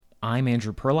I'm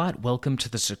Andrew Perlott. Welcome to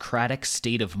the Socratic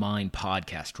State of Mind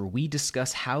podcast, where we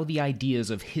discuss how the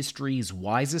ideas of history's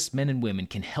wisest men and women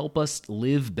can help us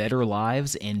live better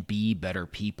lives and be better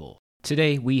people.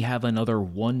 Today, we have another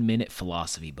 1-minute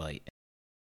philosophy bite.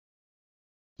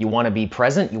 You want to be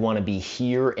present, you want to be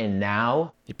here and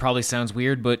now. It probably sounds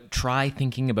weird, but try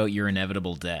thinking about your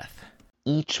inevitable death.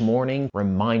 Each morning,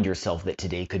 remind yourself that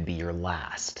today could be your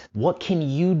last. What can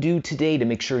you do today to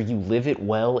make sure you live it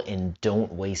well and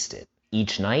don't waste it?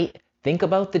 Each night, think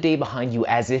about the day behind you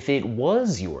as if it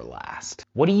was your last.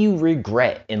 What do you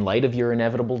regret in light of your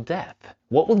inevitable death?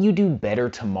 What will you do better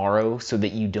tomorrow so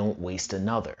that you don't waste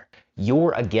another?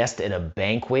 You're a guest at a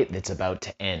banquet that's about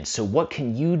to end, so what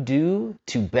can you do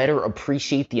to better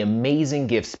appreciate the amazing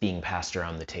gifts being passed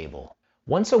around the table?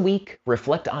 Once a week,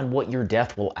 reflect on what your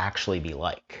death will actually be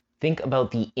like. Think about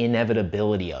the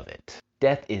inevitability of it.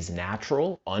 Death is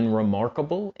natural,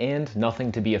 unremarkable, and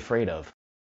nothing to be afraid of.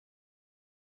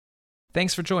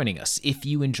 Thanks for joining us. If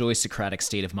you enjoy Socratic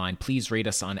State of Mind, please rate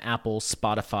us on Apple,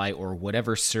 Spotify, or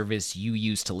whatever service you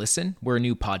use to listen. We're a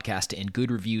new podcast, and good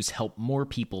reviews help more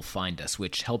people find us,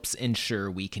 which helps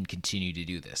ensure we can continue to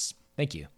do this. Thank you.